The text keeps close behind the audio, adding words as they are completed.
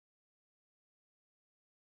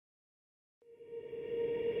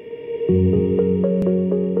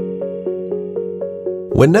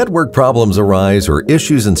When network problems arise or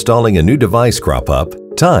issues installing a new device crop up,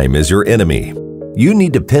 time is your enemy. You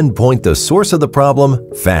need to pinpoint the source of the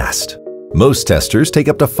problem fast. Most testers take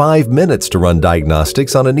up to 5 minutes to run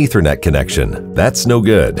diagnostics on an Ethernet connection. That's no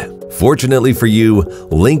good. Fortunately for you,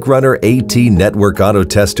 LinkRunner AT Network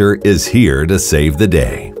AutoTester is here to save the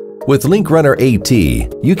day. With LinkRunner AT,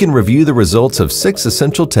 you can review the results of 6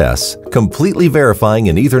 essential tests, completely verifying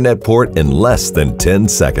an Ethernet port in less than 10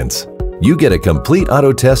 seconds. You get a complete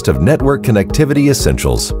auto test of network connectivity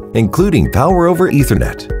essentials, including power over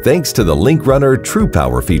Ethernet, thanks to the LinkRunner True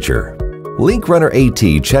Power feature. LinkRunner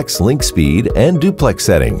AT checks link speed and duplex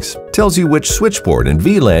settings, tells you which switch port and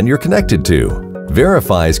VLAN you're connected to,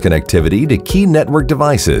 verifies connectivity to key network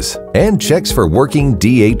devices, and checks for working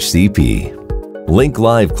DHCP. Link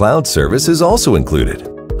Live Cloud service is also included,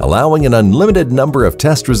 allowing an unlimited number of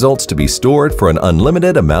test results to be stored for an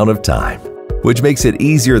unlimited amount of time, which makes it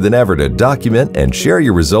easier than ever to document and share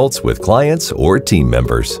your results with clients or team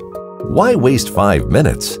members. Why waste 5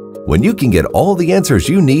 minutes when you can get all the answers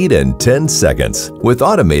you need in 10 seconds with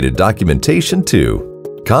automated documentation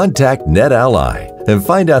too? Contact NetAlly and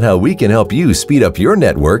find out how we can help you speed up your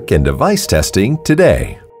network and device testing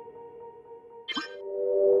today.